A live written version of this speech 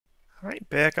Alright,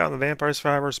 back on the Vampire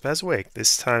Survivors BESWEC.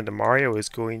 This time Dommario is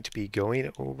going to be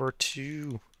going over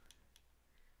to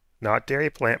not Dairy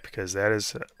Plant because that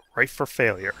is ripe for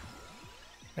failure.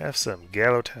 Have some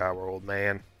Gallo Tower, old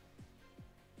man.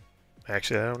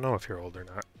 Actually, I don't know if you're old or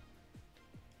not.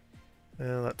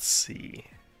 Let's see.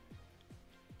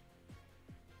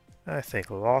 I think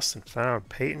Lost and Found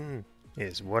Peyton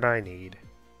is what I need.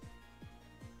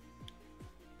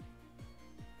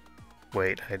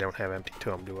 Wait, I don't have Empty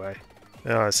Tome, do I?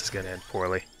 Oh, this is going to end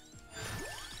poorly.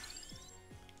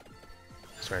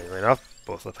 Strangely enough,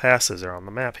 both the passes are on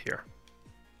the map here.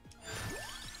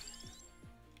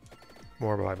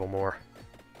 More Bible, more.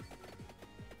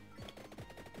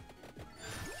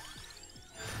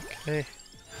 Okay.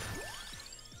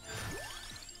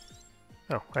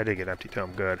 Oh, I did get Empty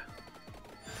Tome, good.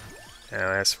 Now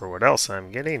as for what else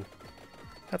I'm getting,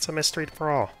 that's a mystery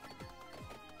for all.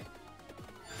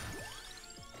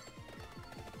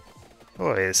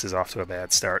 Boy, this is off to a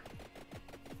bad start.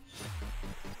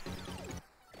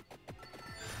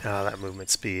 Oh, that movement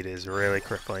speed is really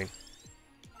crippling.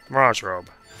 Mirage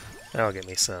Robe. That'll get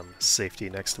me some safety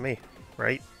next to me,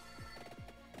 right?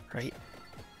 Right?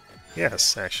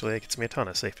 Yes, actually, it gets me a ton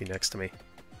of safety next to me.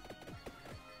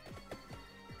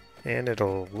 And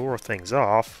it'll lure things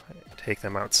off, take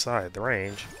them outside the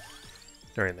range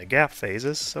during the gap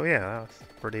phases, so yeah,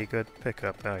 pretty good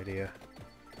pickup idea.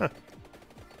 Huh.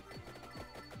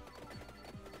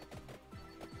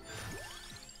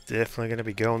 Definitely going to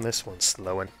be going this one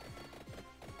slowing.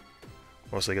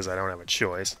 Mostly because I don't have a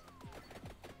choice.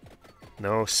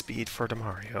 No speed for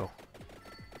Dommario.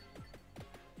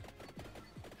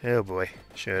 Oh boy,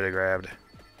 should have grabbed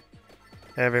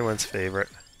everyone's favorite.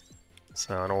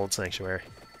 So an old Sanctuary.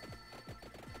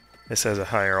 This has a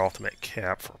higher ultimate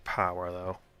cap for power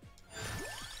though.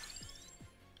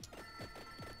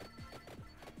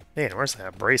 Man, where's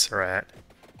that bracer at?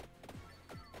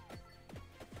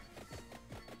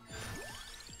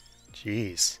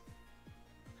 Jeez.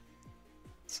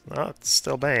 It's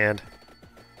still banned.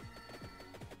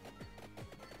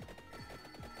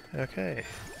 Okay,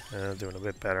 doing a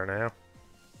bit better now.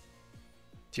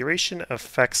 Duration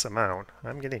affects amount.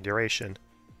 I'm getting duration.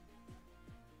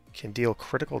 Can deal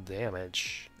critical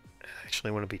damage.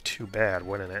 Actually, wouldn't be too bad,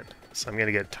 wouldn't it? So I'm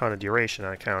gonna get a ton of duration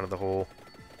on account of the whole,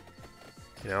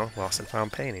 Lost and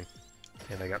Found painting.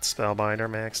 And I got Spellbinder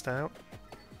maxed out.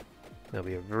 There'll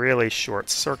be a really short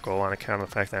circle on account of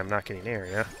the fact that I'm not getting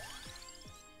area.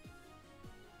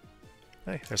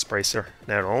 Hey, there's Bracer.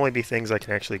 Now it'll only be things I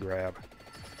can actually grab.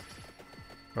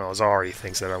 Well, there's already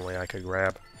things that only I could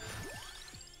grab.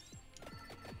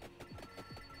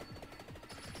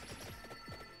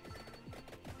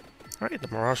 Alright, the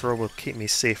Mirage Robe will keep me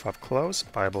safe up close.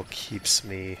 Bible keeps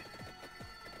me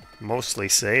mostly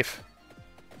safe.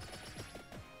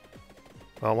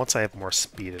 Well, once I have more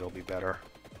speed, it'll be better.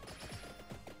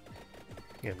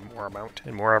 And more amount,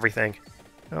 and more everything.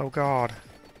 Oh god.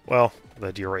 Well,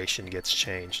 the duration gets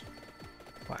changed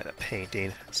by the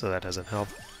painting, so that doesn't help.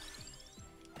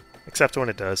 Except when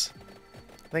it does.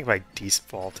 I think by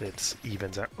default it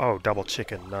evens out. Oh, double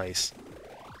chicken, nice.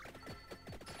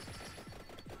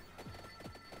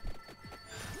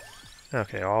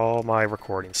 Okay, all my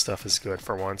recording stuff is good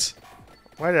for once.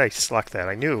 Why did I select that?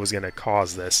 I knew it was going to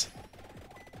cause this.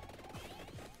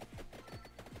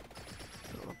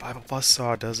 The Bible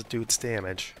Buzzsaw does do its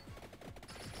damage.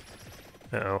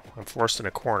 Uh-oh, I'm forced in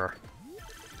a corner.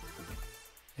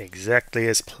 Exactly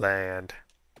as planned.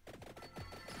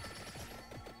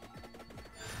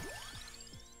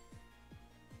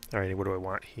 Alright, what do I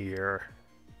want here?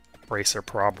 Bracer,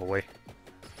 probably.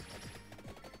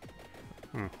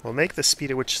 We'll make the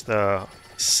speed at which the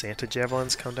Santa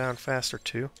Javelins come down faster,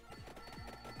 too.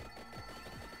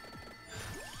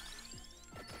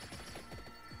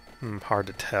 Hard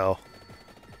to tell.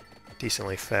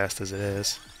 Decently fast as it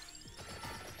is.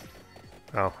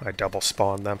 Oh, I double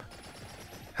spawned them.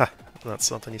 Ha! Not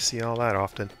something you see all that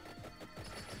often.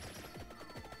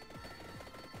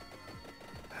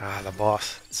 Ah, the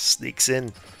boss sneaks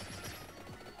in.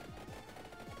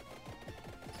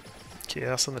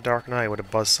 Chaos in the Dark Knight would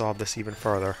have buzzsawed this even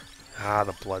further. Ah,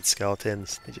 the blood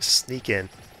skeletons. They just sneak in.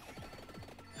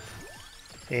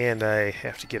 And I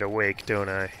have to get awake, don't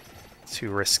I? Too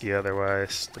risky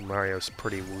otherwise. Dommario's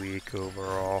pretty weak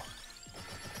overall.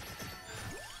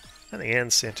 In the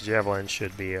end, Santa Javelin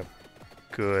should be a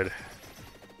good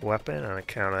weapon on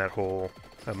account of that whole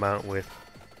amount with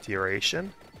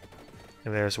duration.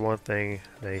 And there's one thing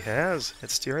that he has,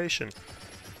 it's duration.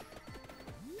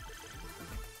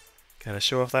 Gotta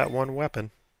show off that one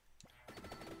weapon.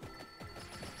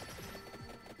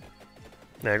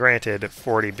 Now granted,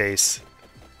 40 base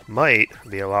Might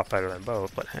be a lot better than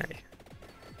both, but hey.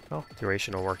 Well,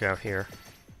 duration will work out here.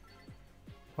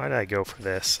 Why did I go for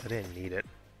this? I didn't need it.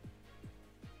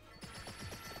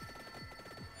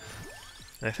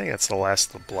 I think that's the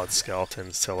last of the blood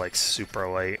skeletons till like super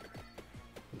late.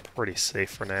 I'm pretty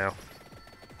safe for now.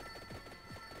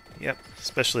 Yep,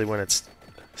 especially when it's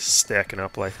stacking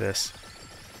up like this.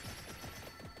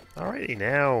 Alrighty,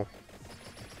 now.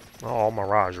 Oh,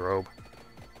 Mirage Robe.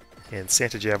 And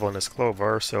Santa Javelin is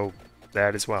Clover, so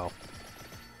that as well.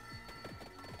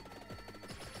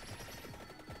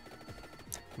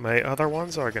 My other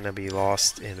ones are going to be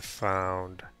Lost and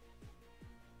Found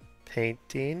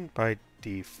Painting by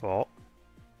default.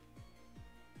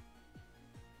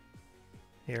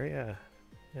 Area.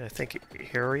 I think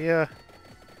area.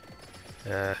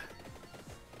 That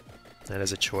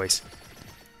is a choice.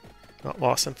 Not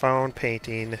Lost and Found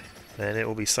Painting. Then it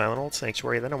will be Silent Old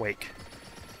Sanctuary, then Awake.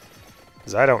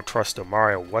 Because I don't trust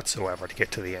Dommario whatsoever to get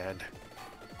to the end.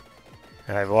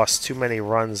 And I've lost too many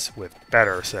runs with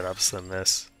better setups than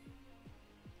this.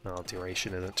 Well,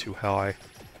 duration isn't too high.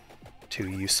 Too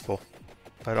useful.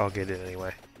 But I'll get it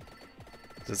anyway.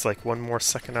 It's like one more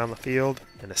second on the field,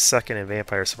 and a second in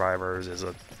Vampire Survivors is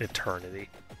an eternity.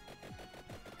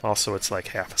 Also, it's like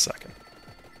half a second.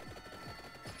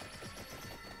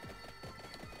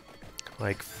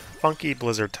 Like funky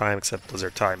Blizzard time, except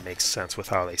Blizzard time makes sense with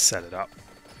how they set it up.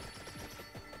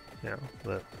 You know,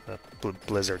 the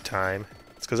Blizzard time.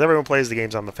 It's because everyone plays the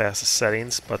games on the fastest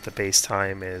settings, but the base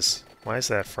time is... Why is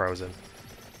that frozen?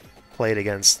 Played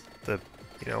against the,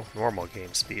 you know, normal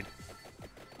game speed.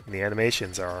 And the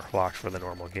animations are locked for the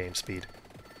normal game speed.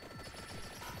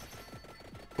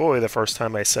 Boy, the first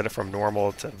time I set it from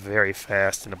normal to very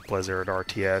fast in a Blizzard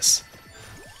RTS.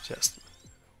 Just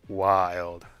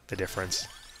wild, the difference.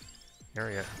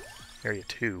 Area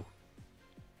 2.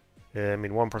 I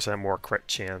mean, 1% more crit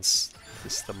chance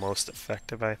is the most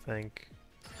effective, I think.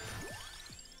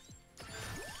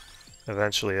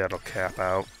 Eventually that'll cap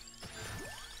out.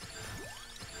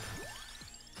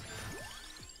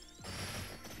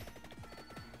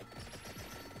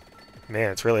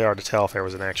 Man, it's really hard to tell if there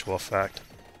was an actual effect.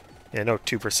 Yeah, no,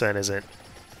 2% isn't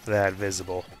that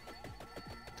visible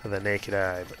to the naked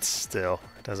eye, but still,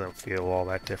 it doesn't feel all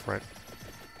that different.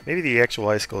 Maybe the actual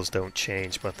icicles don't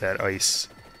change, but that ice,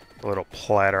 the little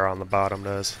platter on the bottom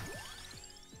does.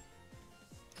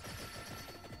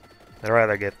 I'd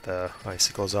rather get the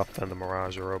icicles up than the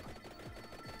Mirage Robe.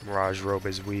 Mirage Robe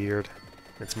is weird.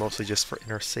 It's mostly just for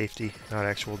inner safety, not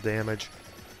actual damage.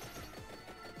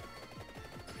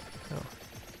 Oh.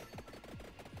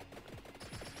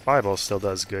 Bible still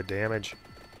does good damage,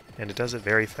 and it does it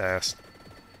very fast.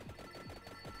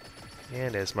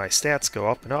 And as my stats go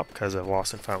up and up because of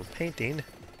Lost and Found Painting,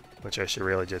 which I should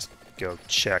really just go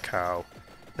check how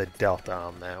the delta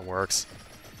on that works.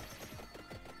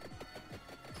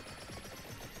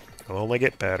 It'll only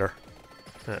get better.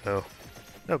 Uh-oh.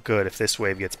 No good if this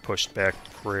wave gets pushed back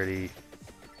pretty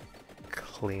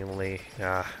cleanly.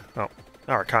 Oh,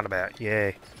 Arcana Bat,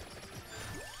 yay.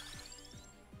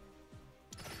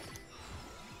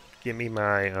 Give me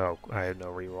my... Oh, I have no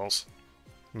rerolls.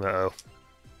 Uh-oh.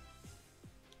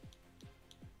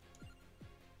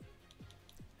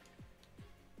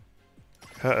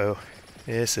 Uh-oh.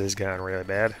 This has gotten really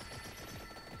bad.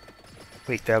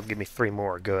 Wait, that'll give me 3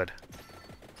 more. Good.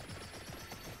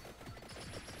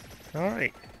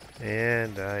 Alright.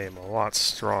 And I am a lot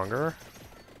stronger.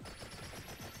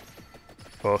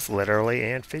 Both literally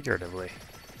and figuratively.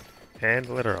 And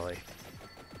literally.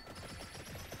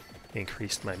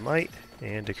 Increased my might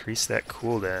and decreased that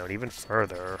cooldown even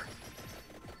further.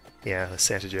 Yeah, the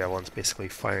Santa Javelin's basically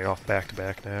firing off back to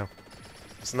back now.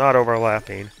 It's not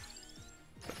overlapping.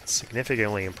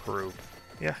 Significantly improved.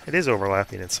 Yeah, it is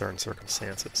overlapping in certain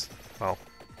circumstances. Well,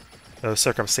 those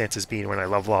circumstances being when I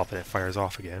level up and it fires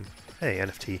off again. Hey,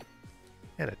 NFT.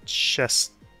 And a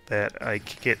chest that I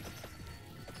could get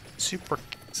so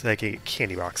that I can get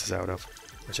candy boxes out of.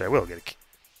 Which I will get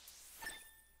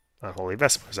Unholy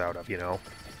Vespers out of, you know.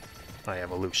 My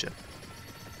evolution.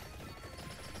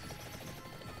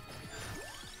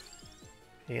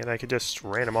 And I could just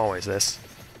random always this.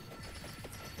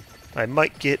 I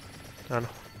might get on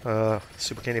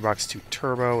Super Candy Box 2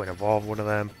 Turbo and evolve one of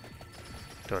them.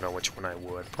 Don't know which one I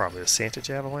would. Probably the Santa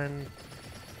Javelin.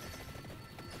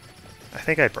 I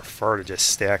think I'd prefer to just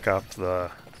stack up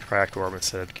the Tracked Orb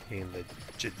instead of getting the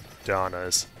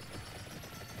Jadanas.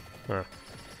 Huh.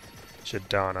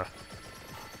 Jadana.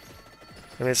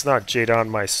 I mean, it's not Jadon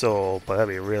my soul, but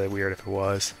that'd be really weird if it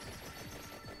was.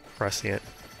 Prescient.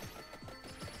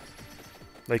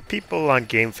 Like people on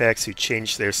GameFAQs who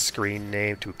changed their screen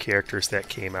name to characters that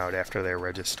came out after their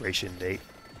registration date.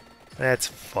 That's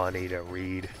funny to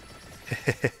read.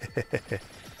 I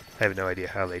have no idea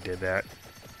how they did that.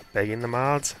 Begging the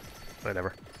mods?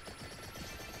 Whatever.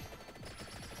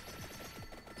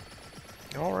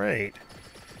 Alright.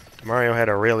 Dommario had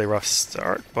a really rough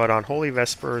start, but Unholy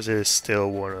Vespers is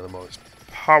still one of the most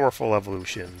powerful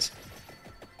evolutions.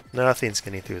 Nothing's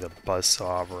getting through the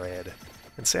buzzsaw of red.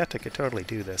 And Santa could totally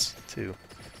do this, too.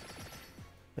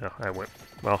 No, I went...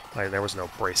 Well, there was no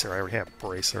Bracer. I already have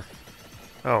Bracer.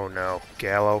 Oh no,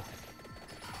 Gallo.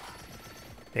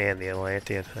 And the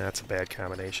Atlantean. That's a bad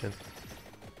combination.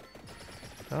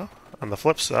 Oh, on the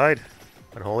flip side,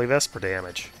 Unholy Vesper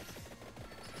damage.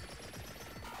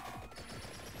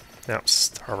 Now,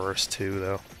 Starburst too,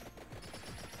 though.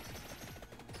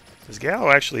 Does Gallo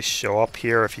actually show up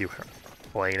here if you are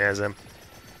playing as him?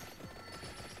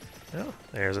 Oh,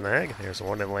 there's an egg. There's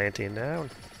one Atlantean down.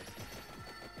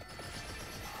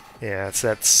 Yeah, it's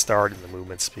that start in the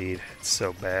movement speed. It's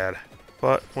so bad.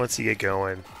 But once you get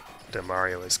going,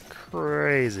 Dommario is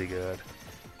crazy good.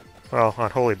 Well,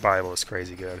 Unholy Bible is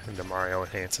crazy good, and Dommario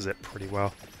enhances it pretty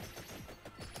well.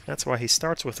 That's why he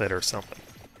starts with it or something.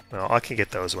 Well, I can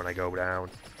get those when I go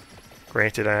down.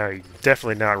 Granted, I'm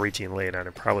definitely not reaching late on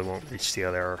it. Probably won't reach the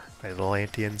other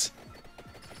Atlanteans.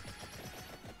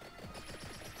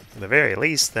 At the very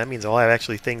least, that means I'll have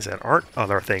actually things that aren't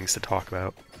other things to talk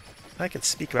about. I can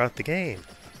speak about the game.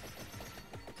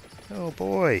 Oh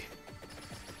boy.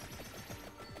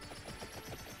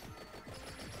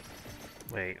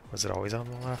 Wait, was it always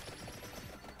on the left?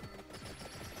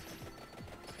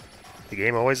 The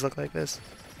game always looked like this?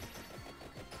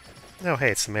 Oh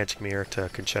hey, it's the magic mirror to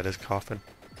Conchetta's coffin.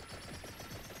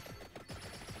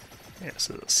 Yeah,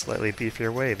 so a slightly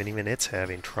beefier wave, and even it's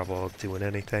having trouble doing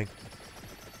anything.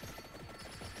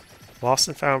 Lost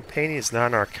and Found painting is not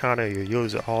an arcana you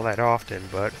use it all that often,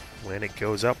 but when it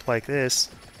goes up like this,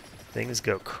 things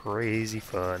go crazy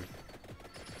fun.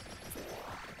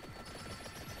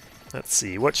 Let's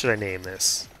see, what should I name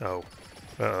this? Oh.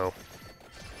 Uh-oh.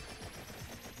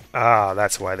 Ah,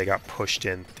 that's why they got pushed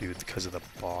in through because of the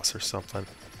boss or something.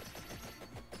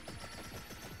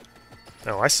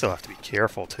 Oh, I still have to be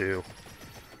careful too.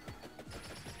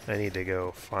 I need to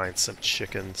go find some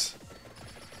chickens.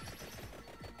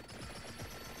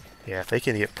 Yeah, if they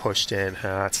can get pushed in,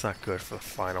 it's not good for the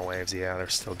final waves. Yeah, they're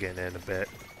still getting in a bit.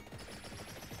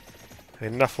 I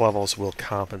mean, enough levels will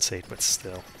compensate, but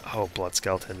still. Oh, blood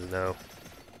skeletons, no.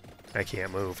 I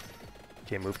can't move.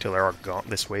 Can't move till they're all gone.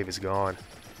 This wave is gone.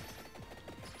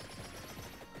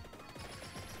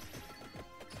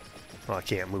 Well, I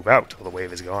can't move out till the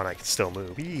wave is gone. I can still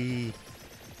move. Eee.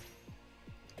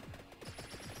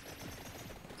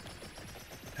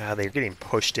 They're getting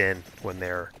pushed in when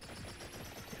they're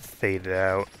faded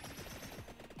out.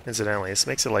 Incidentally, this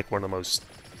makes it like one of the most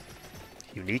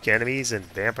unique enemies in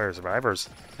Vampire Survivors.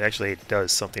 Actually, it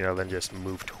does something other than just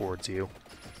move towards you.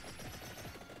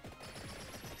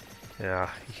 Yeah,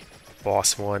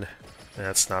 boss one.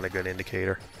 That's not a good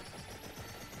indicator.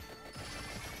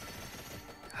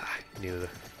 I knew the...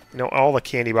 You know, all the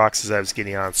candy boxes I was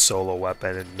getting on solo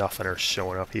weapon and nothing are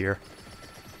showing up here.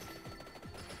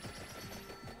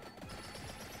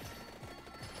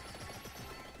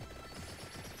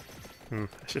 I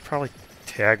should probably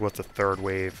tag what the third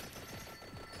wave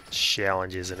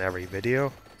challenges in every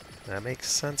video. That makes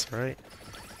sense, right?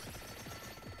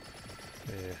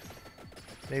 Yeah.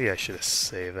 Maybe I should have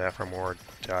saved that for more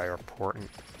dire important.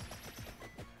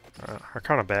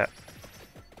 Arcana bat.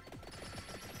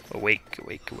 Awake,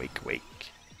 awake, awake,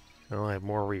 awake. Well, I have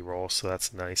more rerolls, so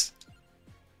that's nice.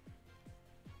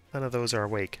 None of those are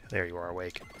awake. There you are,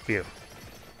 awake. Phew.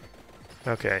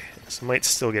 Okay, this might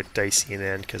still get dicey in the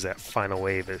end because that final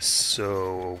wave is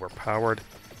so overpowered.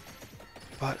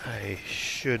 But I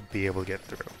should be able to get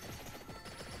through.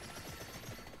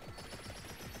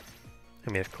 I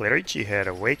mean, if Clarici had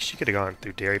awake, she could have gone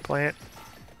through Dairy Plant.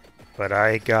 But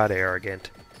I got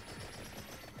arrogant.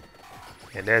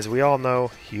 And as we all know,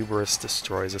 hubris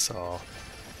destroys us all.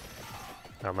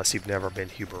 Unless you've never been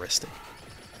hubristic.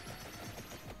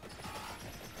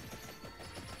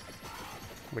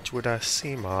 Which would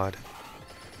seem odd.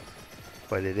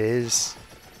 But it is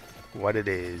what it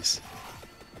is.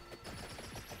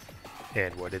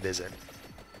 And what it isn't.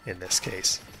 In this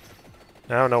case.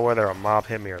 I don't know whether a mob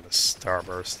hit me or the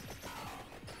starburst.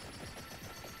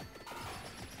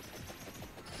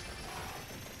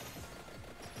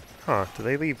 Huh, do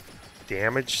they leave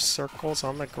damage circles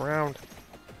on the ground?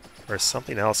 Or is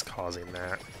something else causing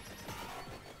that?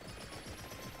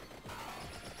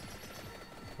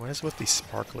 What is with these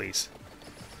sparklies?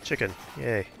 Chicken.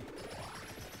 Yay.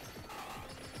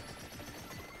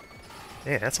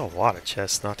 Man, that's a lot of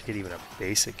chests not to get even a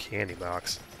basic candy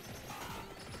box.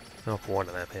 Nope, one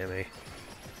of them hit me.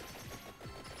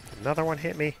 Another one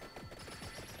hit me.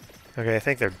 Okay, I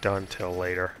think they're done till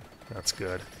later. That's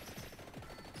good.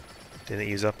 Didn't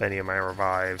use up any of my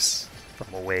revives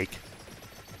from Awake.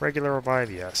 Regular revive,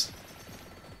 yes.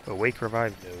 Awake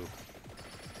revive, no.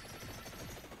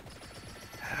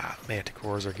 Ah,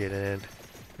 manticores are getting in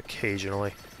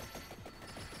occasionally.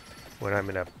 When I'm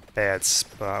in a bad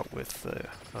spot with the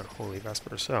Unholy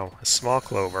Vespers. So, a small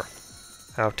clover.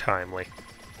 How timely.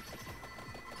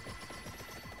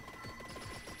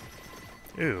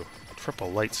 Ooh, triple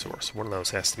light source. One of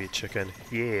those has to be a chicken.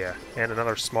 Yeah, and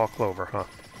another small clover, huh?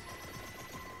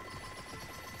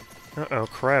 Uh-oh,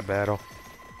 crab battle.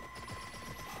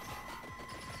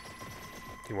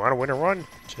 You want to win a run?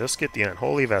 Just get the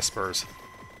Unholy Vespers.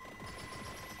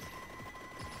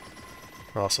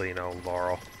 Also, you know,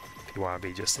 Laurel. If you want to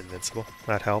be just invincible.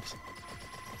 That helps.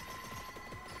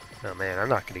 Oh man, I'm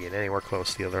not going to get anywhere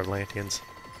close to the other Atlanteans.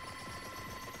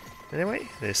 Anyway,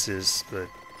 this is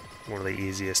one of the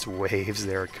easiest waves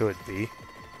there could be.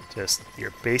 Just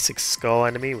your basic skull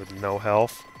enemy with no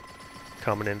health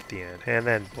coming in at the end. And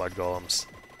then blood golems.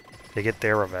 They get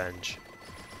their revenge.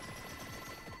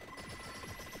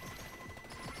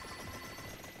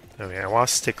 Okay, I want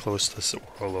to stick close to this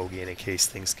Orologian in case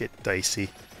things get dicey.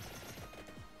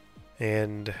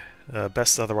 And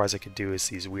best otherwise I could do is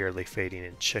these weirdly fading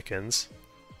in chickens.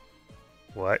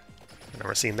 What? I've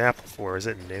never seen that before. Is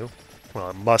it new?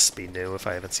 Well, it must be new if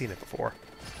I haven't seen it before.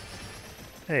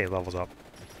 Hey, levels up.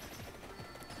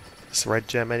 Is red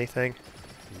gem anything?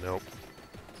 Nope.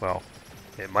 Well,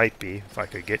 it might be if I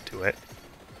could get to it.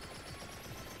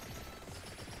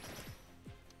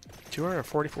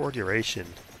 244 duration.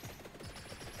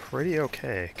 Pretty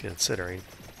okay, considering.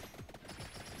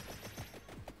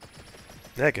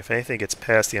 Heck, if anything gets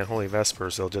past the Unholy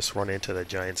Vespers, they'll just run into the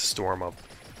giant storm of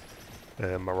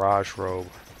Mirage Robe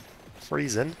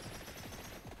freezing.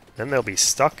 Then they'll be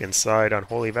stuck inside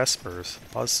Unholy Vespers.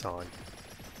 Buzzsaw.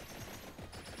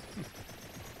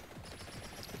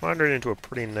 Wandered into a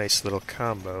pretty nice little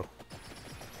combo.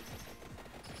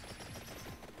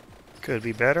 Could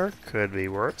be better, could be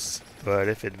worse, but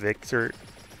if it gets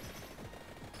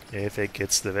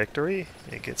the victory,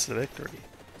 it gets the victory.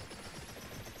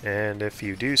 And if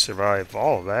you do survive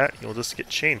all of that, you'll just get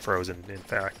chain frozen, in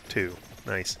fact, too.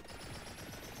 Nice.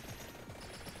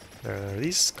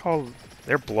 These called...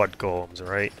 They're blood golems,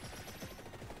 right?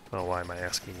 Oh, why am I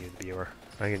asking you, viewer?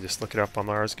 I can just look it up on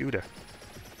Lars Gouda.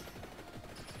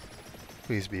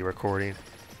 Please be recording.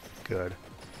 Good.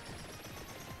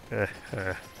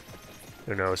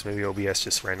 Who knows, maybe OBS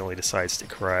just randomly decides to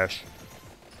crash.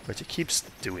 Which it keeps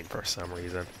doing for some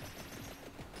reason.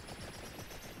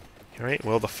 Alright,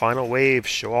 will the final wave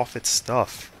show off its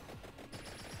stuff?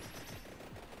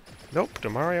 Nope,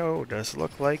 Dommario does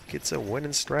look like it's a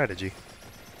winning strategy.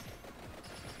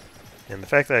 And the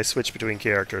fact that I switch between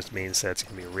characters means that it's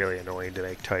going to be really annoying to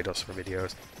make titles for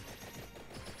videos.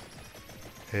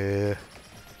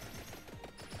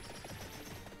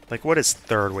 Like, what does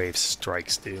third wave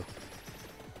strikes do?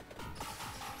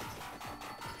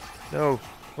 No,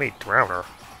 wait, Drowner.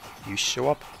 You show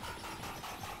up?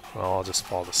 Well, I'll just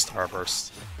fall to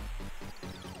Starburst.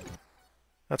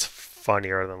 That's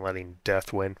funnier than letting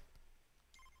Death win.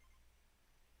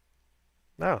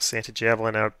 Wow, Santa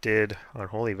Javelin outdid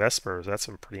Unholy Vespers. That's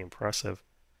pretty impressive.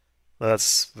 Well,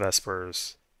 that's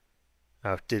Vespers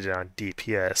outdid it on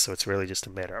DPS, so it's really just a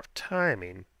matter of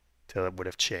timing till it would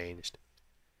have changed.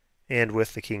 And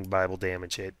with the King Bible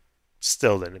damage, it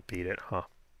still didn't beat it, huh?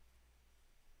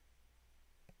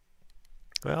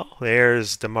 Well,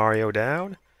 there's Dommario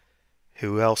down.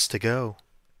 Who else to go?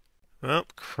 Well,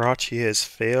 Krochi has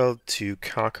failed to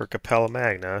conquer Capella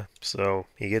Magna, so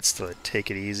he gets to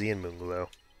take it easy in Moonglow.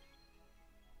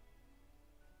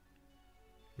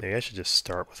 Maybe I should just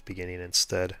start with beginning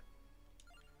instead.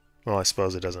 Well, I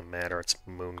suppose it doesn't matter, it's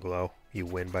Moonglow. You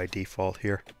win by default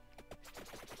here.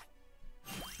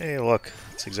 Hey, look,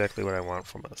 it's exactly what I want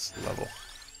from this level.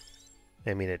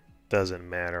 I mean, it doesn't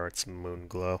matter, it's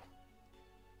Moonglow.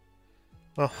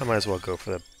 Well, I might as well go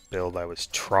for the build I was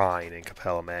trying in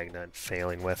Capella Magna and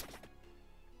failing with.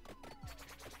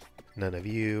 None of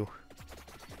you.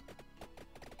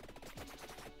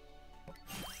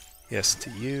 Yes to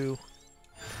you.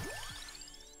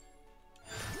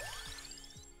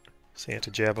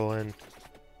 Santa Javelin.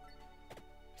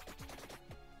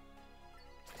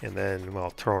 And then,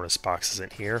 well, Tronus box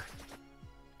isn't here.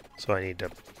 So I need to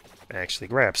actually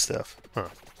grab stuff. Huh.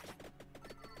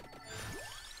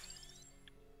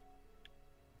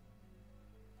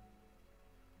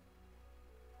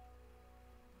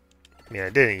 I mean, I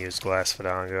didn't use Glass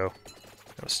Fandango.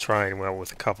 I was trying well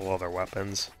with a couple other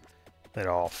weapons. That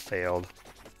all failed.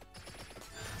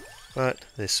 But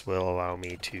this will allow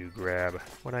me to grab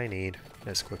what I need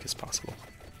as quick as possible.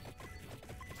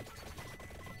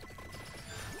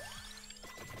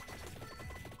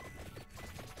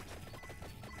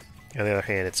 On the other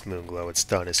hand, it's Moonglow. It's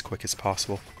done as quick as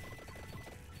possible.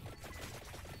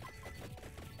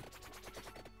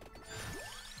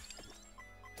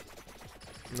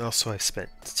 And also, I spent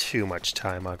too much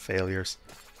time on failures.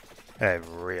 I've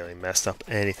really messed up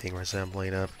anything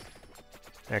resembling a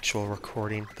actual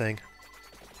recording thing.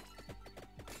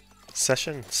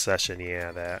 Session,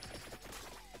 yeah, that.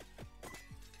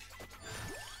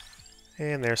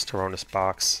 And there's Tyronus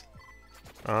box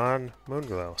on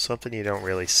Moonglow, something you don't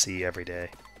really see every day.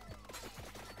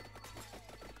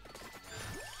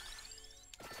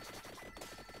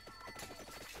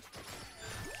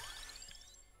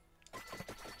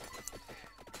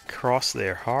 Cross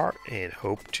their heart and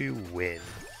hope to win.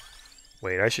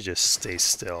 Wait, I should just stay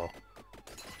still.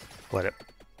 Let it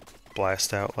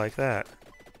blast out like that.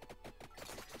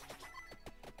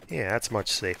 Yeah, that's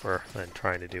much safer than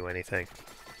trying to do anything.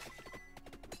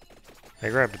 I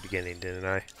grabbed the beginning, didn't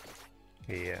I?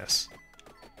 Yes.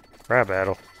 Grab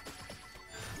battle.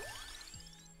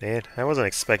 Man, I wasn't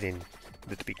expecting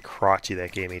it to be Krochi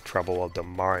that gave me trouble while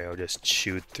Dommario just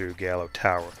chewed through Gallo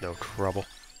Tower with no trouble.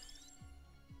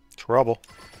 Trouble.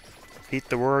 Repeat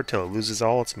the word till it loses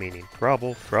all its meaning.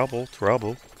 Trouble, trouble,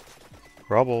 trouble.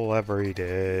 Trouble every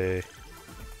day.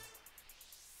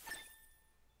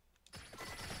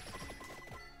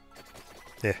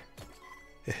 Yeah.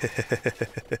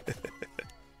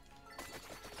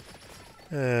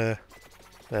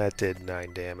 That did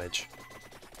 9 damage.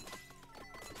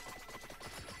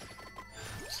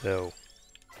 So,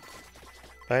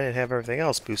 if I didn't have everything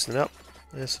else boosting up,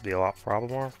 this would be a lot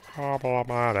more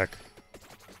problematic.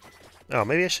 Oh,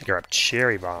 maybe I should grab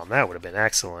Cherry Bomb. That would have been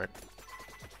excellent.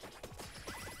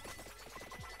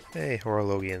 Hey,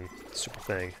 Horologian super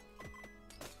thing.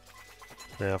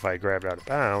 Now, if I grabbed out of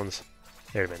bounds,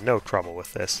 there'd have been no trouble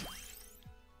with this.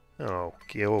 Oh,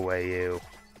 go away, you.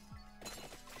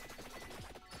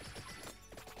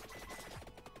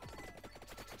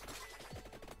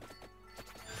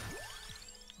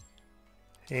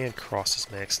 And Cross is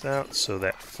maxed out, so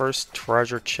that first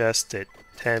treasure chest at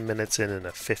 10 minutes in and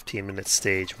a 15-minute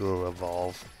stage will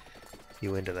evolve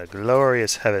you into the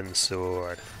glorious Heaven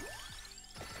Sword.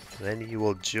 Then you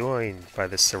will join by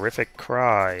the Seraphic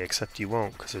Cry, except you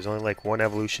won't, because there's only like one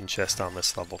evolution chest on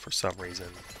this level for some reason.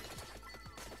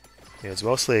 It's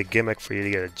mostly a gimmick for you to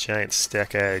get a giant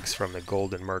stack of eggs from the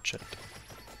Golden Merchant.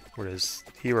 Where does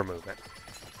he remove it?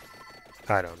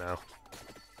 I don't know.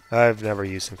 I've never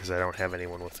used him because I don't have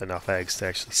anyone with enough eggs to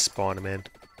actually spawn him in.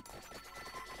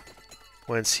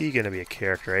 When's he going to be a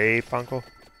character, eh, Punkle?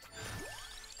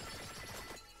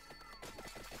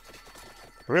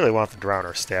 I really want the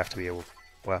Drowner Staff to be a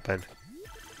weapon.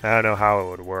 I don't know how it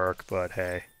would work, but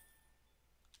hey.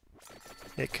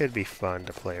 It could be fun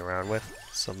to play around with.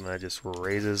 Something that just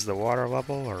raises the water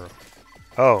level, or...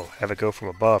 Oh, have it go from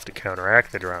above to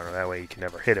counteract the Drowner. That way you can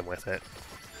never hit him with it.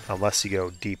 Unless you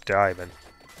go deep diving.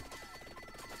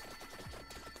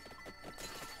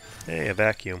 Hey, a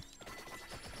vacuum.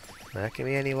 That give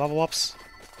me any level ups?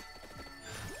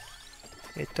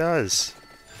 It does.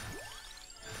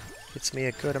 Gets me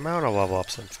a good amount of level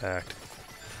ups, in fact.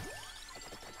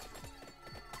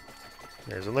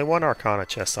 There's only one Arcana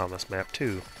chest on this map,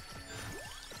 too.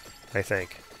 I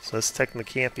think. So this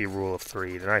technically can't be rule of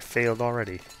 3, and I failed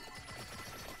already.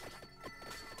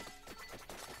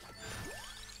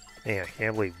 Man, I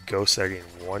can't believe ghosts that are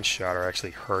getting one-shot are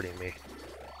actually hurting me.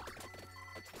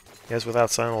 Guess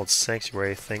without Silent Old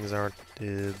Sanctuary, things aren't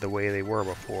the way they were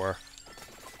before.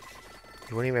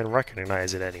 You wouldn't even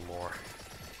recognize it anymore.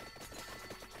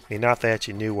 I mean, not that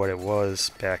you knew what it was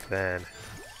back then.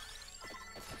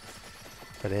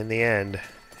 But in the end,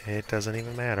 it doesn't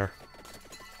even matter.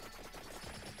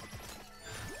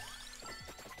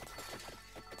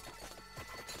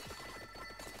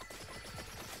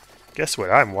 Guess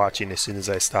what I'm watching as soon as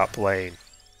I stop playing?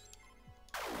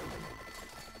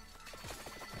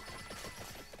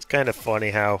 It's kind of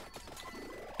funny how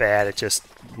bad it just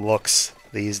looks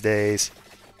these days.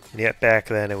 And yet back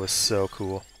then it was so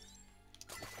cool.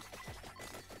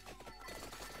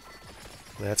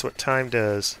 And that's what time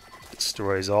does. It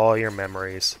destroys all your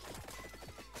memories.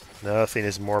 Nothing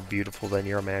is more beautiful than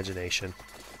your imagination.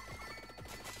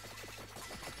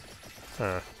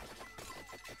 Huh.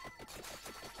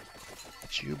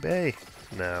 Jubei?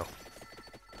 No.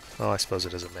 Oh, I suppose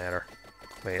it doesn't matter.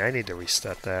 Wait, I need to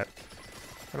reset that.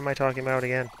 What am I talking about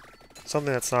again?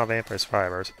 Something that's not Vampire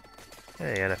Survivors.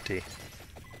 Hey, NFT.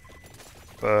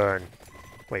 Burn.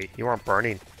 Wait, you aren't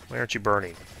burning? Why aren't you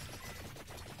burning?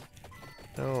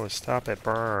 No, stop it,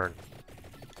 burn.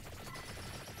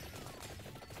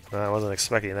 I wasn't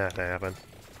expecting that to happen.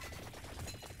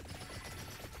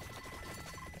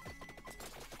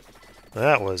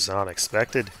 That was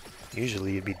unexpected.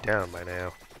 Usually you'd be down by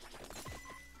now.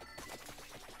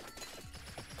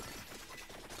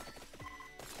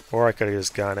 Or I could have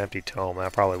just gone empty tome.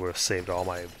 That probably would have saved all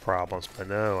my problems. But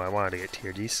no, I wanted to get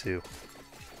tier Jisoo.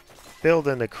 Build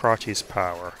into Krochi's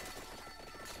power.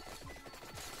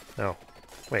 No.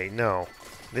 Wait, no.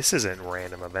 This isn't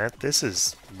random event. This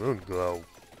is Moonglow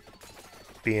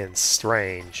being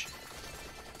strange.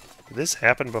 Did this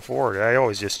happen before? Or did I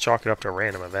always just chalk it up to a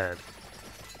random event?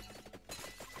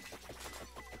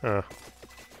 Huh.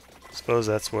 Suppose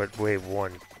that's what wave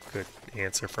 1 could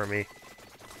answer for me.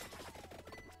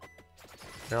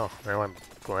 No, now I'm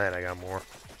glad I got more.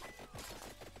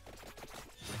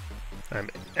 I'm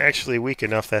actually weak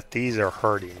enough that these are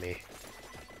hurting me.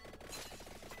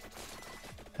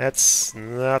 That's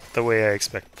not the way I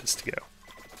expected this to go.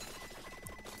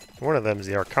 One of them is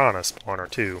the arcana spawner,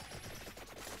 too.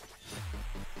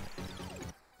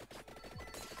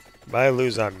 If I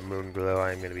lose on Moonglow,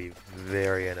 I'm going to be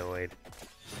very annoyed.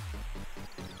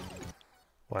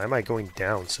 Why am I going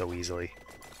down so easily?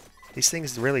 These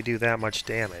things really do that much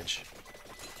damage.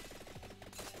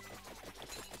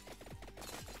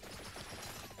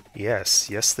 Yes,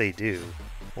 yes they do.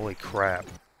 Holy crap.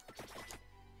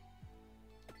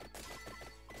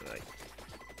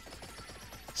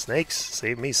 Snakes!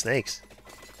 Save me, snakes!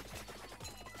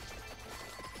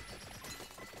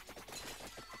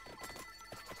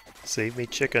 Save me,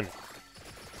 chicken.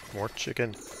 More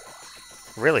chicken.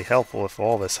 Really helpful if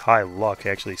all this high luck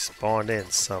actually spawned in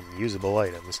some usable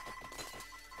items.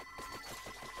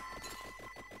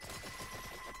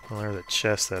 Well, there's a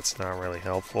chest that's not really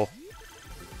helpful.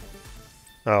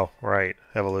 Oh, right.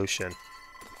 Evolution.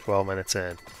 12 minutes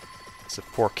in. It's a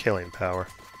poor killing power.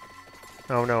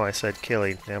 Oh no, I said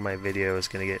killing. Now my video is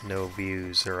going to get no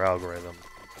views or algorithm.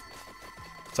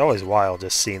 It's always wild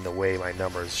just seeing the way my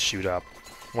numbers shoot up.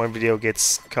 One video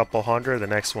gets a couple hundred, the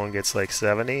next one gets like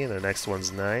 70, and the next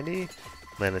one's 90,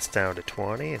 then it's down to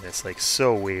 20, and it's like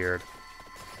so weird.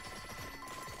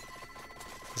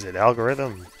 Is it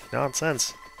algorithm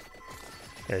nonsense?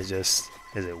 Is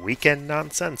it weekend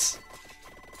nonsense?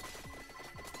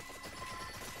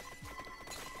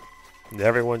 Did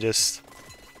everyone just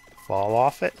fall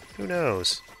off it? Who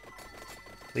knows?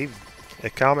 Leave a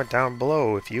comment down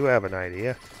below if you have an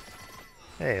idea.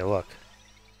 Hey, look.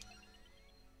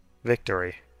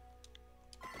 Victory.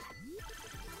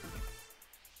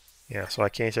 Yeah, so I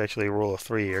can't actually roll a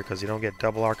 3 here because you don't get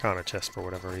double arcana chests for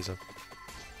whatever reason.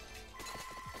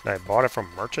 I bought it from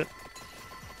Merchant?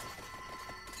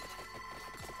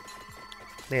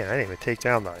 Man, I didn't even take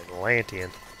down the Atlantean.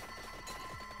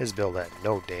 His build had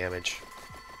no damage.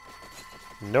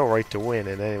 No right to win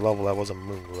in any level that wasn't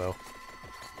Moonglow.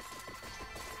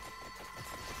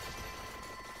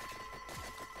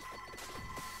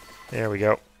 There we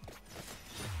go.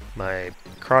 My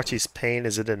Krochi's pain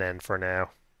is at an end for now.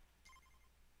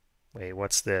 Wait,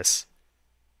 what's this?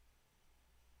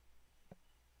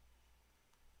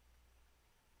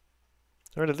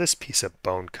 Where did this piece of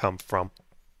bone come from?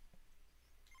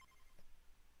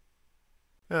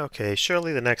 Okay,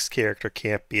 surely the next character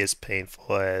can't be as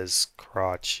painful as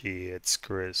Krochi. It's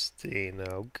Christine.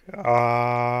 Oh,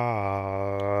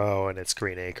 and it's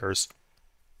Green Acres.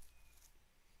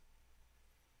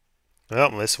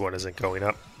 Well, this one isn't going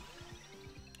up.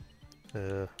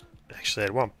 Actually,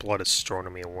 I'd want Blood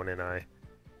Astronomy, wouldn't I?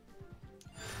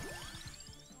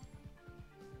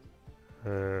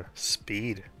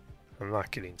 Speed. I'm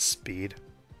not getting speed.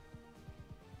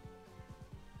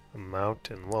 Amount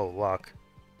and low luck.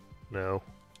 No.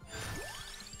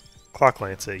 Clock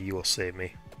Lancet, you will save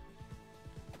me.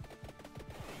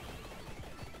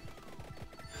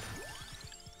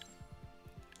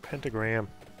 Pentagram.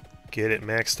 Get it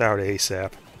maxed out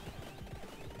ASAP.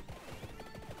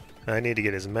 I need to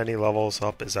get as many levels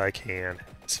up as I can,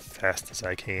 as fast as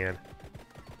I can.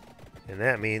 And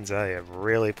that means I have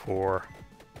really poor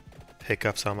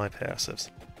pickups on my passives.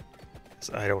 Because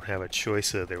I don't have a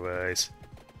choice otherwise.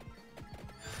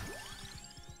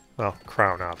 Well,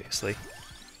 Crown, obviously.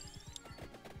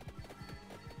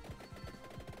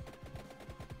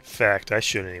 In fact, I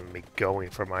shouldn't even be going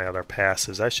for my other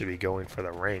passives. I should be going for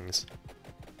the rings.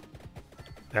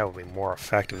 That would be more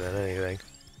effective than anything.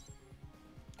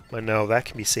 But no, that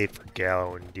can be saved for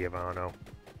Gallo and Davain,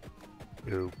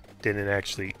 who didn't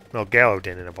actually Well, Gallo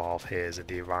didn't evolve his, and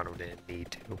Davain didn't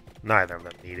need to. Neither of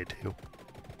them needed to.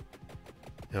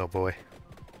 Oh boy.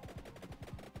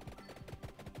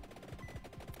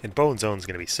 And Bone Zone's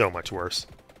gonna be so much worse.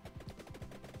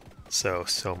 So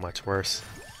much worse.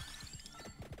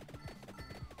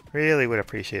 Really would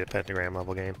appreciate a pentagram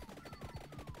level game.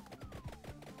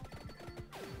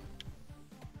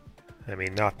 I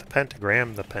mean, not the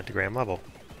pentagram level.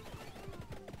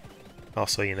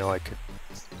 Also, you know, I could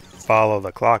follow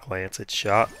the clock lance it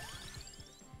shot.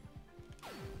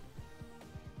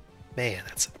 Man,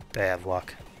 that's bad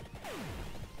luck.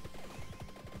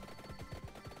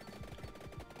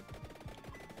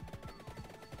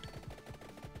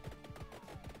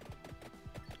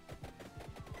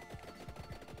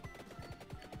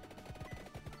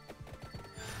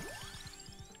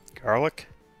 Garlic?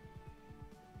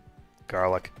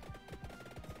 Garlic.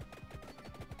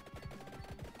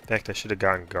 In fact, I should have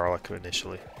gotten garlic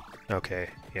initially. Okay,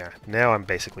 yeah. Now I'm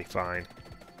basically fine.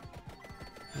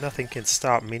 Nothing can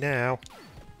stop me now.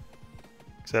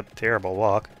 Except terrible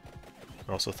luck.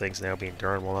 Also things now being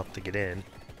durable enough to get in.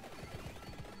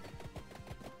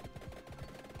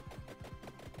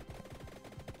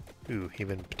 Ooh,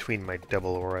 even between my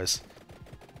double auras.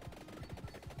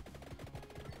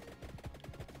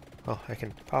 Oh, I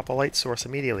can pop a light source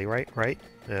immediately, right? Right?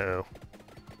 Uh-oh.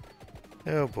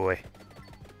 Oh boy.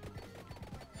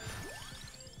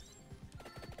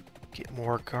 Get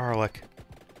more garlic.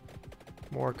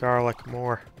 More garlic,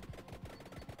 more.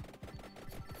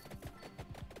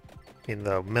 I mean,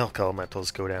 the milk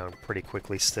elementals go down pretty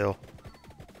quickly still.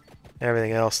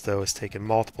 Everything else, though, is taking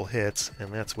multiple hits,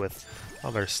 and that's with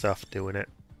other stuff doing it.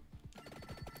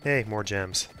 Hey, more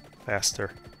gems.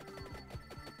 Faster.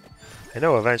 I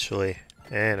know eventually,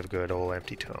 and a good old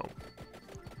empty tome.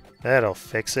 That'll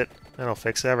fix it. That'll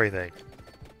fix everything.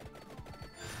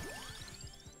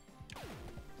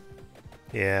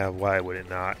 Yeah, why would it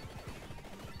not?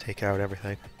 Take out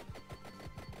everything.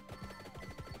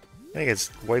 I think it's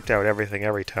wiped out everything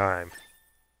every time.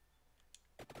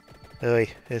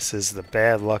 Really, this is the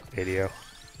bad luck video,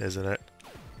 isn't it?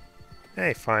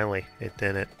 Hey, finally, it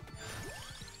didn't.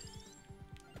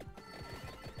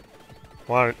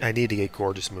 Well, I need to get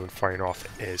Gorgeous Moon firing off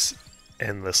as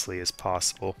endlessly as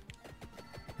possible.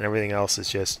 And everything else is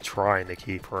just trying to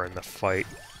keep her in the fight.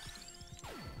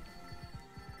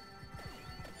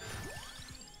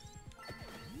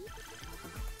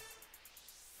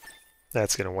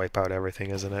 That's gonna wipe out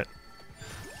everything, isn't it?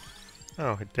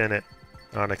 Oh, it didn't.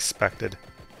 Unexpected.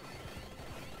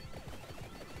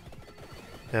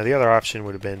 Now the other option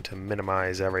would have been to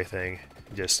minimize everything.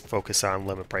 Just focus on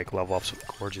limit break level ups with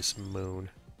Gorgeous Moon.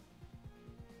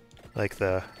 Like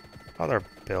the other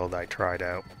build I tried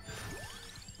out.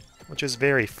 Which is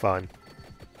very fun.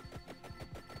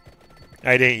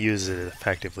 I didn't use it as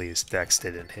effectively as Dex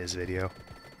did in his video.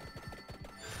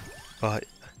 But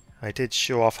I did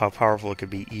show off how powerful it could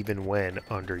be even when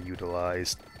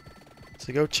underutilized.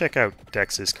 So go check out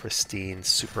Dex's Christine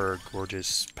Super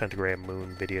Gorgeous Pentagram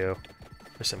Moon video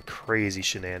for some crazy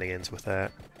shenanigans with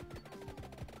that.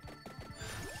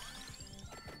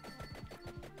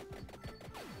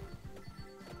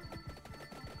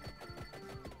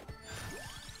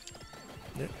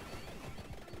 Yep.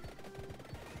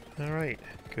 Alright,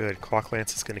 good. Clock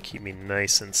Lance is going to keep me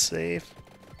nice and safe.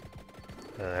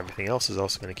 Everything else is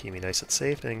also going to keep me nice and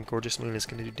safe, and Gorgeous Moon is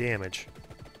going to do damage.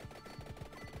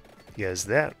 Because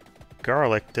that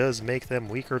garlic does make them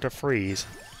weaker to freeze.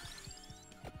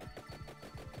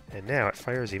 And now it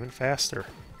fires even faster.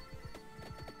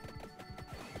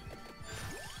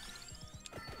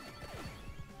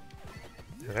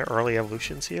 Are there early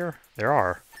evolutions here? There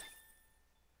are.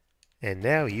 And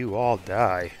now you all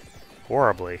die.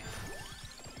 Horribly.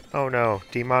 Oh no,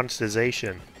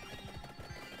 demonetization.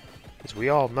 As we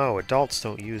all know, adults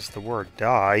don't use the word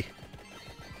die.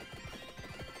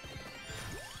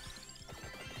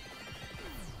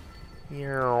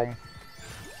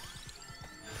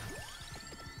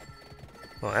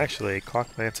 Well, actually,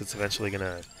 Clock Lance is eventually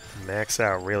gonna max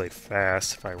out really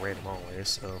fast if I rate them always,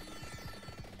 so...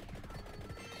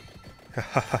 Ha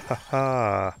ha ha ha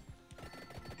ha!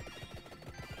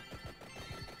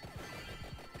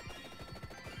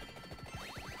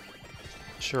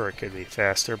 Sure, it could be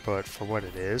faster, but for what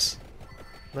it is,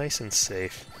 nice and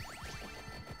safe.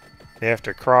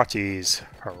 After Krochi's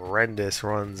horrendous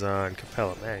runs on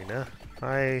Capella Magna,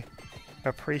 I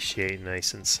appreciate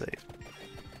nice and safe.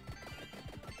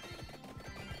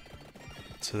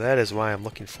 So that is why I'm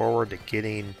looking forward to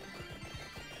getting,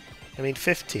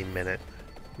 15 minute.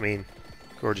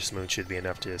 Gorgeous Moon should be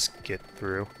enough to just get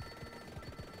through.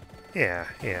 Yeah,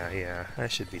 I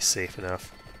should be safe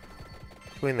enough.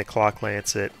 Between the clock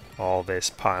lancet, all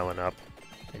this piling up,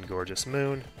 and Gorgeous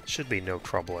Moon, should be no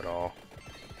trouble at all.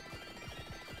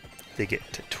 They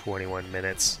get to 21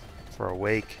 minutes for a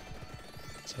wake,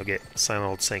 so I'll get Silent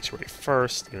Old Sanctuary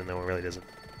first, even though it really doesn't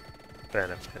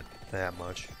benefit that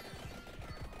much.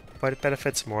 But it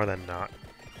benefits more than not.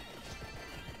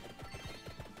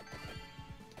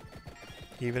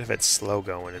 Even if it's slow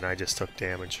going and I just took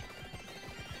damage.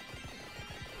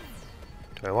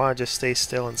 Do I want to just stay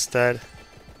still instead?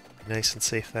 Nice and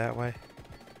safe that way.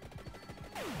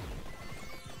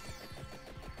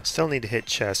 Still need to hit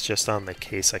chest just on the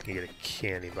case I can get a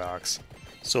candy box.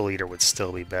 Soul Eater would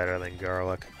still be better than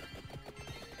Garlic.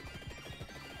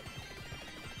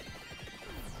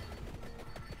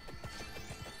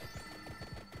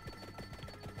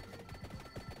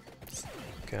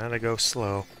 Gotta go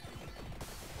slow.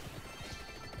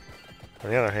 On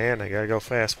the other hand, I gotta go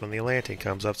fast when the Atlantean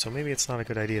comes up, so maybe it's not a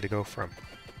good idea to go from.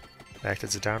 In fact,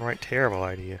 it's a downright terrible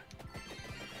idea.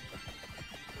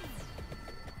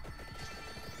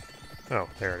 Oh,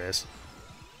 there it is.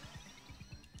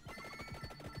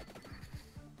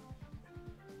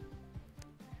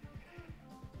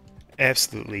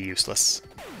 Absolutely useless.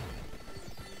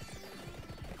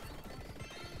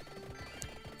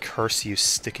 Curse you,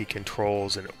 sticky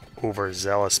controls and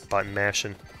overzealous button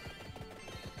mashing.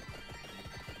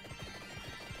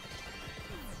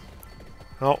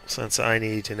 Well, since I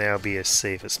need to now be as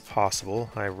safe as possible,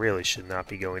 I really should not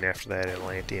be going after that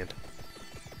Atlantean.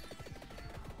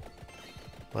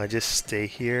 Will I just stay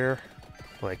here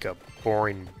like a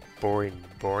boring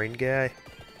guy?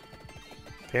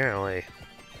 Apparently,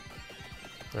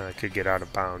 I could get out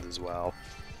of bounds as well.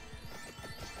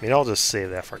 I mean, I'll just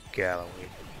save that for Gallo.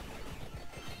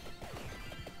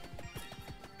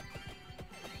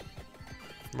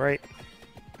 Right?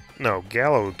 No,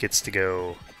 Gallo gets to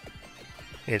go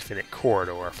Infinite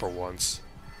Corridor for once.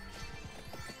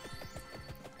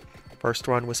 First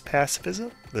one was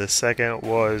pacifism. The second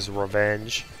was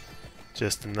revenge.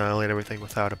 Just annihilate everything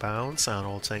without a bounds on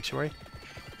Old Sanctuary.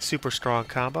 Super strong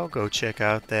combo. Go check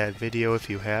out that video if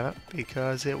you haven't,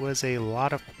 because it was a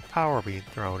lot of power being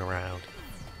thrown around.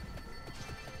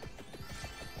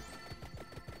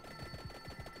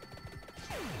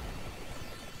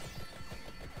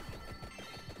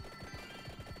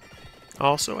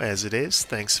 Also, as it is,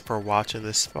 thanks for watching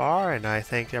this far, and I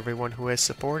thank everyone who has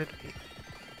supported me.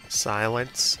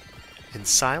 Silence in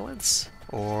silence,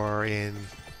 or in,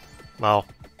 well,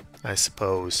 I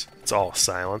suppose it's all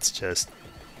silence, just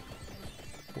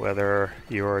whether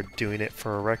you're doing it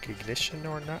for recognition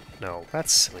or not. No,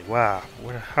 that's silly. Wow,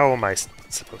 how am I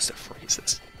supposed to phrase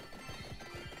this?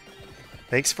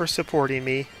 Thanks for supporting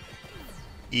me,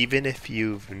 even if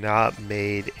you've not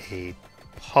made a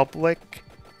public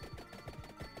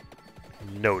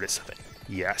notice of it.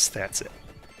 Yes, that's it.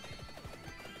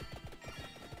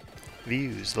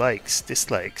 Views, likes,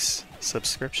 dislikes,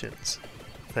 subscriptions.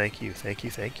 Thank you, thank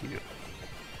you, thank you.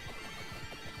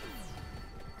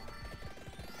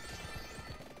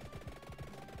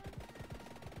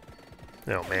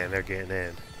 Oh man, they're getting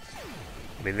in.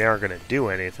 I mean, they aren't going to do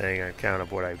anything on account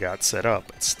of what I've got set up,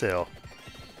 but still.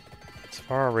 It's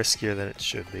far riskier than it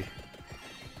should be.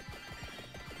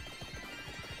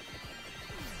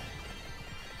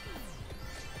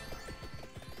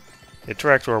 The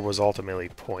Tractor was ultimately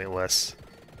pointless,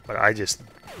 but I just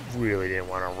really didn't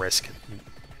want to risk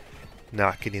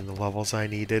not getting the levels I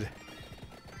needed.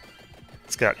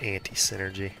 It's got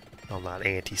anti-synergy. Well, not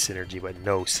anti-synergy, but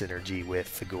no synergy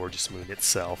with the Gorgeous Moon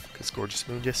itself, because Gorgeous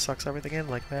Moon just sucks everything in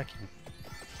like vacuum.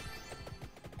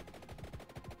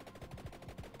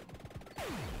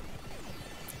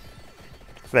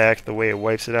 In fact, the way it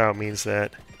wipes it out means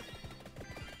that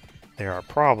there are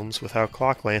problems with how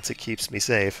Clock Lancet keeps me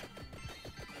safe.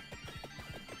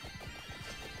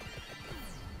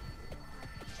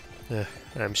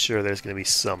 I'm sure there's going to be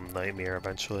some nightmare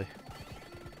eventually.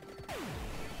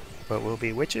 But will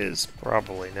be witches?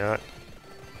 Probably not.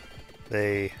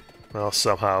 Well,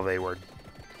 somehow they were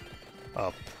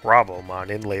a problem on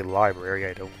Inlay Library.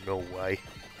 I don't know why.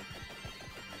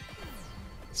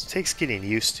 It takes getting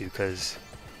used to, because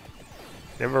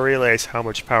I never realized how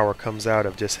much power comes out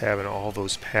of just having all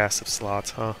those passive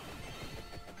slots, huh?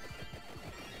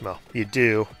 Well, you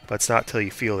do, but it's not till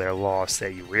you feel their loss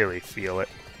that you really feel it.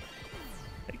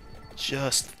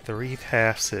 Just 3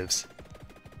 passives.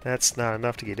 That's not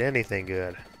enough to get anything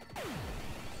good.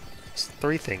 It's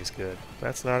 3 things good.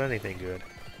 That's not anything good.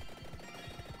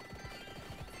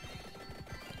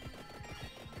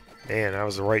 Man, I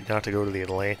was right not to go to the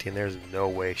Atlantean. There's no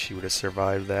way she would have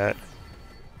survived that.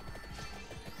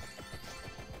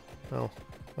 Well,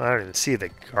 I don't even see the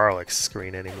garlic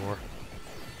screen anymore.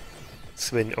 It's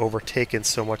been overtaken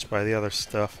so much by the other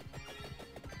stuff.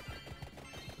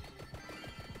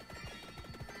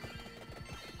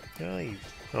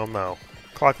 Oh no.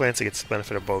 Clock Lancer gets the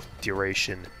benefit of both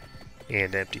duration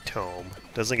and empty tome.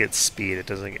 Doesn't get speed, it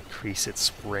doesn't increase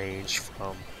its range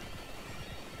from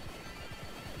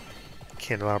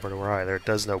Candelabra either. It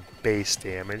does no base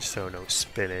damage, so no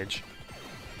spinach.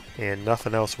 And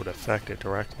nothing else would affect it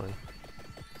directly.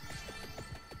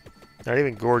 Not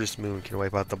even Gorgeous Moon can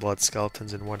wipe out the blood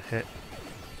skeletons in one hit.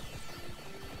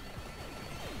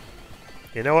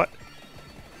 You know what?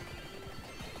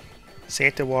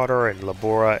 Santa Water and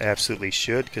Labora absolutely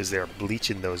should, because they're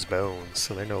bleaching those bones,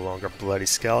 so they're no longer bloody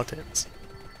skeletons.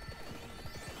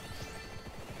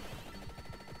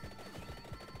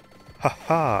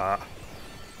 Haha!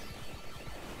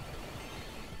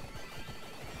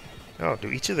 Oh, do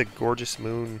each of the Gorgeous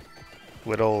Moon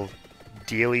little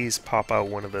dealies pop out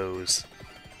one of those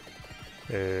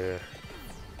Blood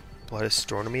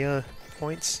Astronomia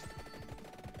points?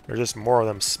 Or just more of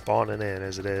them spawning in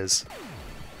as it is?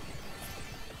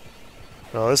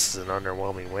 Well, this is an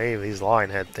underwhelming wave. These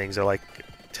Lionhead things are like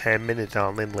 10 minutes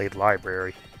on Lindlade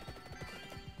Library.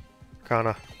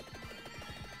 Arcana.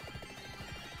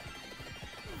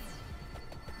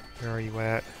 Where are you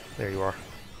at? There you are.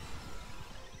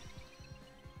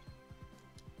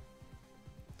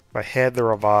 If I had the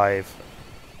revive...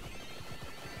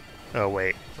 Oh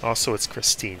wait, also it's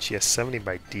Christine. She has 70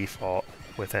 by default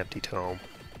with Empty Tome.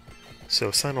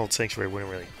 So Sun-Old Sanctuary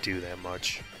wouldn't really do that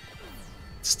much.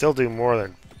 Still do more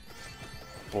than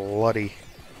bloody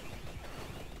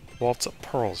Waltz of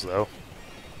Pearls, though.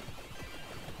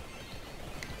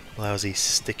 Lousy,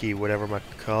 sticky, whatever I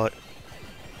might call it.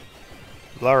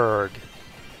 Larg.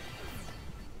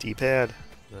 D-pad?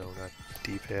 No, not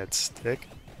D-pad, stick.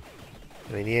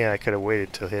 I mean, yeah, I could have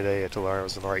waited till hit A until I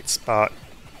was in the right spot.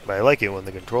 But I like it when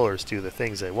the controllers do the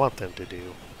things I want them to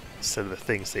do, instead of the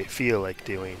things they feel like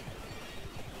doing.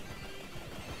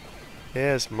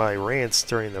 As my rants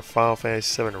during the Final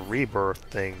Fantasy VII Rebirth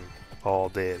thing all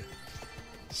did.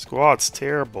 Squad's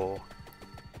terrible.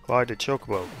 Glide to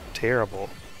Chocobo, terrible.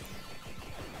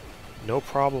 No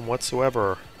problem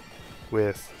whatsoever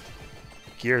with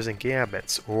Gears and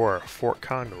Gambits or Fort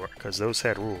Condor, because those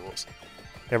had rules.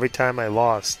 Every time I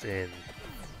lost in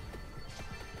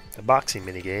the boxing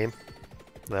minigame,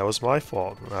 that was my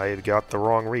fault. I had got the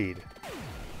wrong read.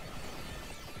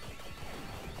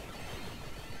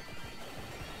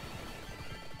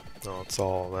 Oh, it's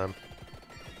all of them.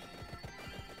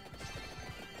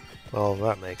 Well,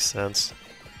 that makes sense.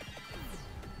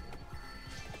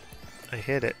 I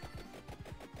hit it.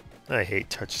 I hate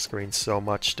touchscreens so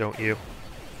much, don't you?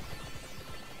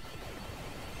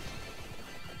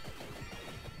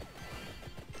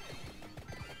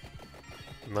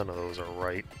 None of those are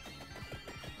right.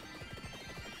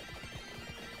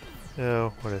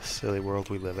 Oh, what a silly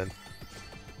world we live in.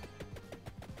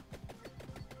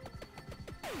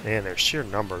 And their sheer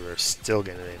numbers are still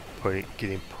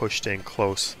getting pushed in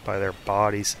close by their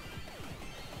bodies.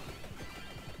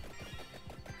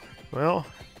 Well,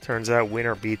 turns out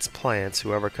winter beats plants.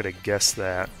 Whoever could have guessed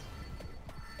that?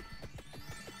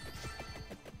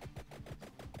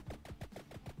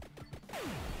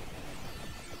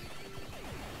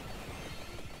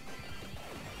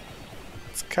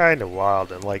 It's kind of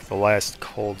wild, and like the last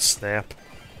cold snap.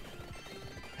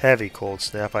 Heavy cold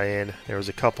snap I had. There was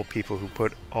a couple people who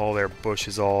put all their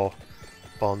bushes all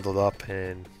bundled up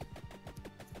in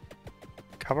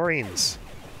coverings.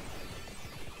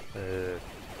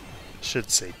 Should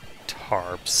say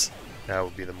tarps. That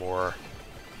would be the more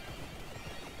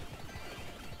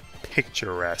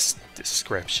picturesque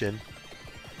description.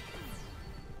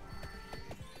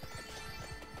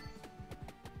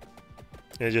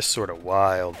 It's just sort of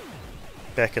wild.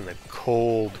 Back in the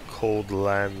cold, cold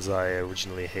lands I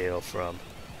originally hail from.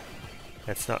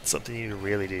 That's not something you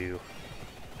really do.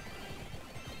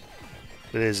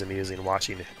 It is amusing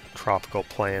watching tropical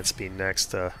plants be next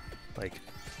to, like,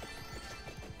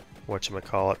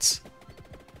 whatchamacallits.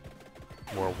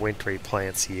 More wintry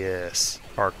plants, yes.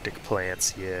 Arctic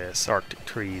plants, yes. Arctic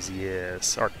trees,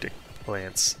 yes. Arctic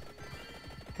plants.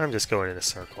 I'm just going in a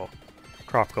circle.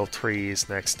 Tropical trees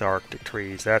next to Arctic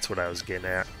trees, that's what I was getting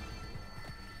at.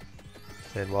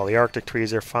 And while the Arctic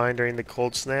trees are fine during the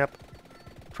cold snap,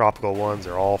 tropical ones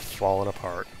are all falling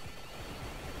apart.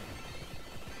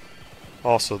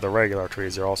 Also, the regular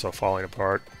trees are also falling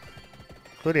apart,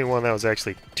 including one that was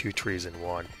actually 2 trees in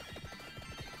one.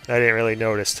 I didn't really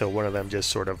notice till one of them just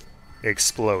sort of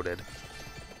exploded.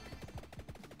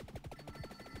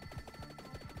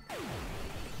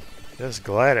 Just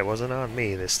glad it wasn't on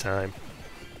me this time.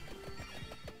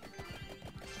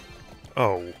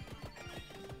 Oh.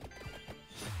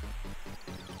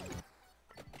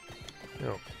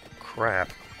 Oh, crap.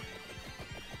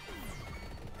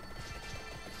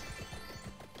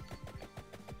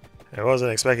 I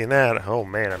wasn't expecting that. Oh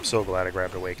man, I'm so glad I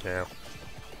grabbed Awake now.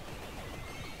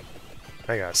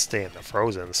 I gotta stay in the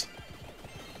Frozens.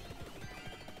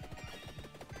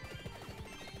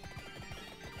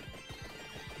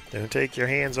 Don't take your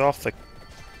hands off the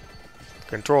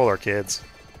controller, kids.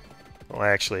 Well,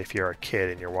 actually, if you're a kid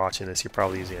and you're watching this, you're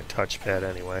probably using a touchpad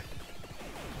anyway.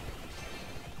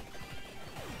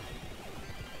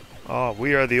 Oh,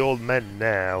 we are the old men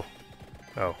now.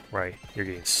 Oh, right. You're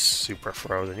getting super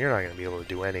frozen. You're not going to be able to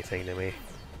do anything to me.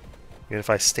 Even if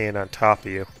I stand on top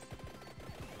of you.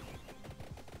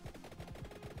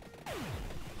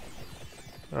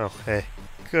 Oh, hey.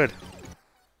 Good.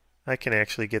 I can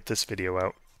actually get this video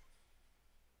out.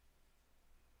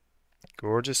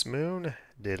 Gorgeous Moon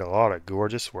did a lot of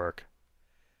gorgeous work.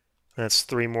 That's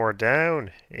 3 more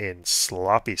down in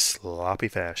sloppy, sloppy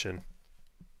fashion.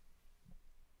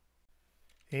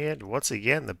 And once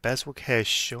again, the BESWEC has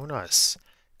shown us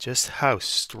just how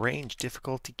strange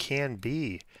difficulty can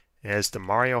be, as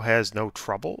Dommario has no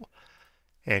trouble,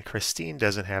 and Christine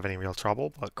doesn't have any real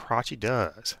trouble, but Krochi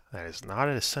does. That is not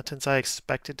a sentence I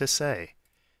expected to say.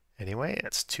 Anyway,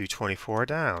 it's 224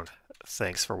 down.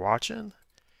 Thanks for watching,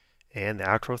 and the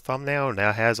outro thumbnail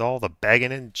now has all the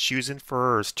begging and choosing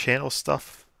for channel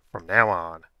stuff from now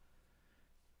on.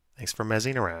 Thanks for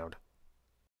mezzing around.